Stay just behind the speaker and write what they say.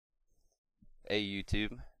Hey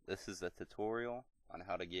YouTube, this is a tutorial on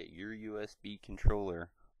how to get your USB controller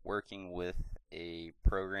working with a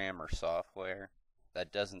program or software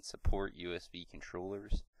that doesn't support USB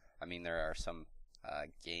controllers. I mean, there are some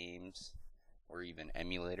games or even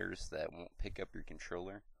emulators that won't pick up your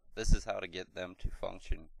controller. This is how to get them to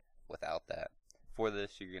function without that. For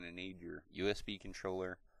this, you're going to need your USB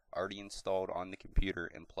controller already installed on the computer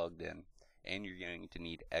and plugged in, and you're going to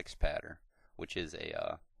need XPadder, which is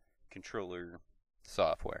a controller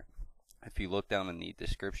software. If you look down in the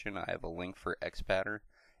description, I have a link for XPadder,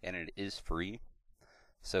 and it is free.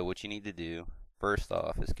 So what you need to do first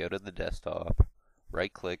off is go to the desktop,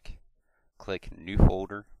 right click, click new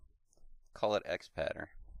folder, call it XPadder.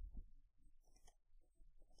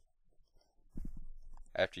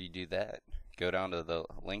 After you do that, go down to the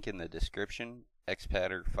link in the description,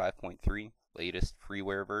 XPadder 5.3 latest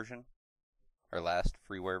freeware version, or last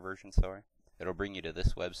freeware version, sorry. It'll bring you to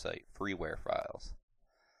this website, Freeware files.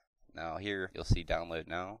 Now here you'll see download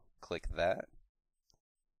now. Click that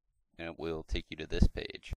and it will take you to this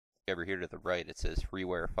page. Over here to the right it says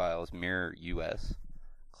Freeware files mirror US.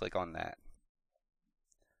 Click on that.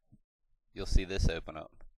 You'll see this open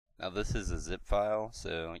up. Now this is a zip file,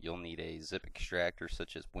 so you'll need a zip extractor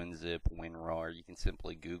such as WinZip, WinRAR. You can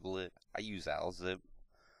simply Google it. I use AlZip.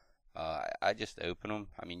 I just open them.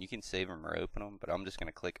 I mean, you can save them or open them, but I'm just going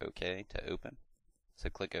to click OK to open. So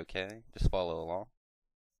click OK. Just follow along.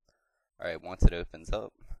 Alright, once it opens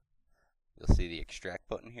up, you'll see the extract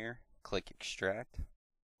button here. Click extract.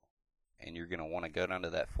 And you're going to want to go down to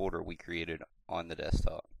that folder we created on the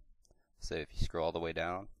desktop. So if you scroll all the way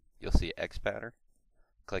down, you'll see XPadder.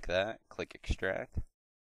 Click that. Click extract.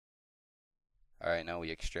 Alright, now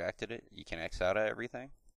we extracted it. You can X out of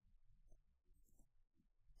everything.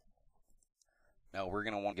 Now we're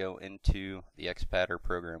going to want to go into the XPadder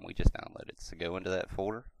program we just downloaded. So go into that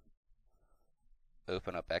folder,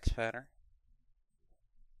 open up XPadder.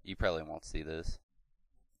 You probably won't see this.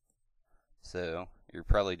 So you're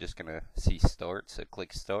probably just going to see start, so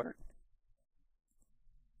click start.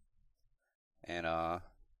 And I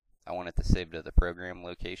want it to save to the program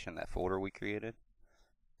location, that folder we created.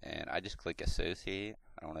 And I just click associate.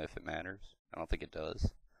 I don't know if it matters. I don't think it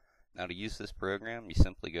does. Now to use this program, you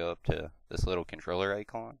simply go up to this little controller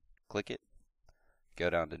icon, click it, go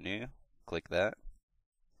down to new, click that.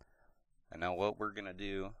 And now what we're going to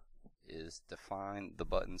do is define the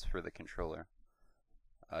buttons for the controller.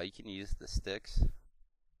 You can use the sticks,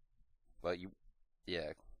 but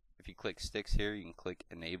if you click sticks here, you can click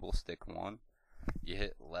enable stick 1. You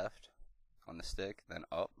hit left on the stick, then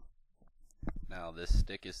up. Now this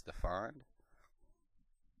stick is defined.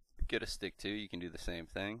 Get a stick 2, you can do the same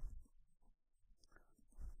thing.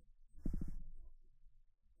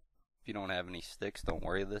 If you don't have any sticks, don't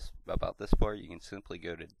worry about this part. You can simply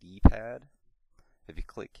go to D-pad. If you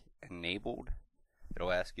click enabled,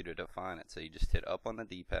 it'll ask you to define it. So you just hit up on the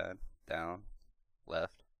D-pad, down,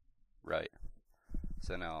 left, right.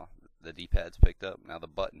 So now the D-pad's picked up. Now the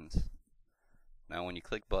buttons. Now when you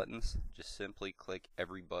click buttons, just simply click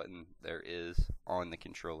every button there is on the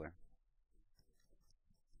controller.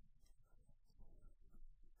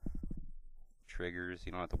 Triggers,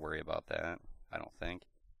 you don't have to worry about that, I don't think.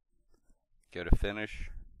 Go to finish,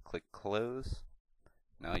 click close.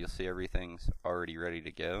 Now you'll see everything's already ready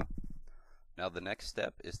to go. Now the next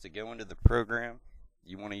step is to go into the program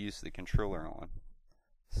you want to use the controller on.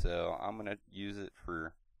 So I'm going to use it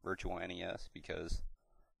for Virtual NES because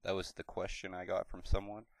that was the question I got from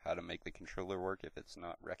someone, how to make the controller work if it's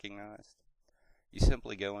not recognized. You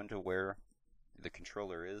simply go into where the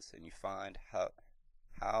controller is and you find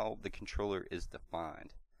how the controller is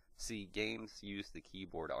defined. See, games use the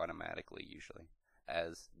keyboard automatically usually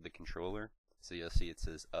as the controller. So you'll see it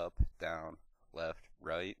says up, down, left,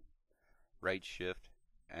 right, right shift,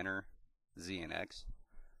 enter, Z and X.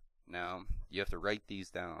 Now you have to write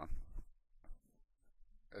these down.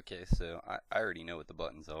 Okay, so I already know what the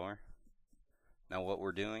buttons are. Now what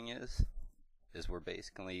we're doing is we're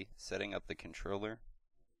basically setting up the controller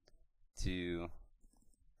to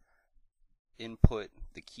input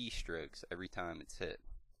the keystrokes every time it's hit.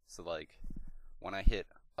 So like when I hit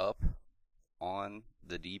up on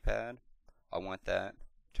the D-pad, I want that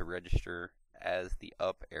to register as the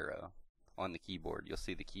up arrow on the keyboard. You'll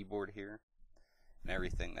see the keyboard here and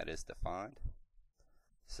everything that is defined.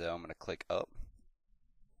 So I'm going to click up,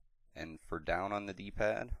 and for down on the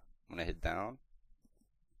D-pad, I'm going to hit down,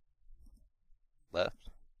 left,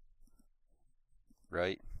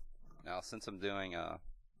 right. Now since I'm doing a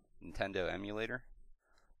Nintendo emulator,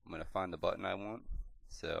 I'm going to find the button I want.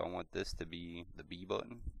 So I want this to be the B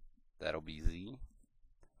button, that'll be Z.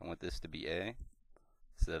 I want this to be A,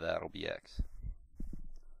 so that'll be X.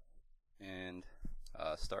 and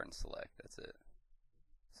start and select. That's it.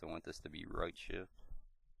 So I want this to be right shift.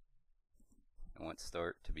 I want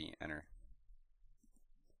start to be enter.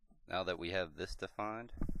 Now that we have this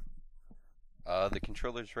defined, the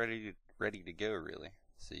controller's ready to go really.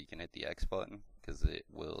 So you can hit the X button because it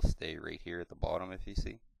will stay right here at the bottom if you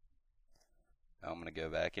see. Now I'm going to go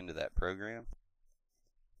back into that program,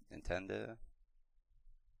 Nintendo.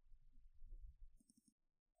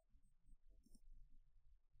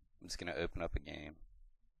 I'm just going to open up a game,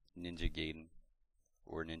 Ninja Gaiden,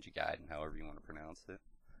 or Ninja Gaiden, however you want to pronounce it.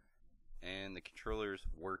 And the controller's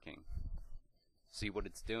working. See, what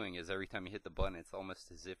it's doing is every time you hit the button, it's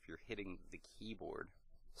almost as if you're hitting the keyboard.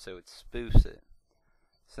 So it spoofs it.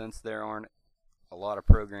 Since there aren't a lot of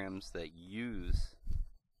programs that use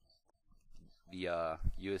the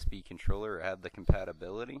USB controller or have the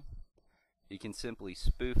compatibility, you can simply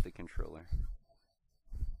spoof the controller.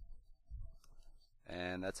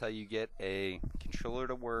 And that's how you get a controller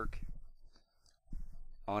to work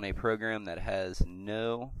on a program that has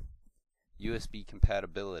no USB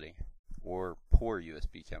compatibility, or poor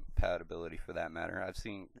USB compatibility for that matter. I've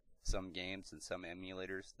seen some games and some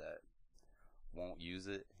emulators that won't use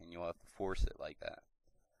it, and you'll have to force it like that.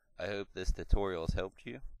 I hope this tutorial has helped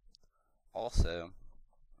you. Also,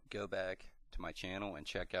 go back to my channel and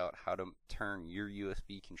check out how to turn your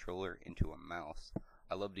USB controller into a mouse.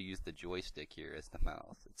 I love to use the joystick here as the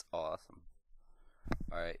mouse. It's awesome.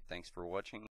 Alright, thanks for watching.